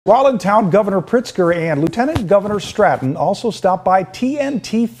While in town, Governor Pritzker and Lieutenant Governor Stratton also stopped by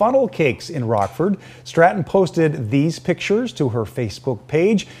TNT Funnel Cakes in Rockford. Stratton posted these pictures to her Facebook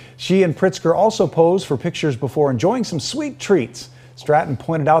page. She and Pritzker also posed for pictures before enjoying some sweet treats. Stratton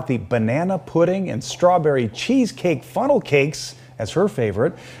pointed out the banana pudding and strawberry cheesecake funnel cakes as her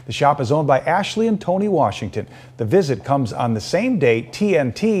favorite. The shop is owned by Ashley and Tony Washington. The visit comes on the same day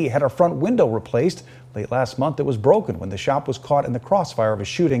TNT had a front window replaced. Late last month, it was broken when the shop was caught in the crossfire of a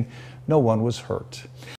shooting. No one was hurt.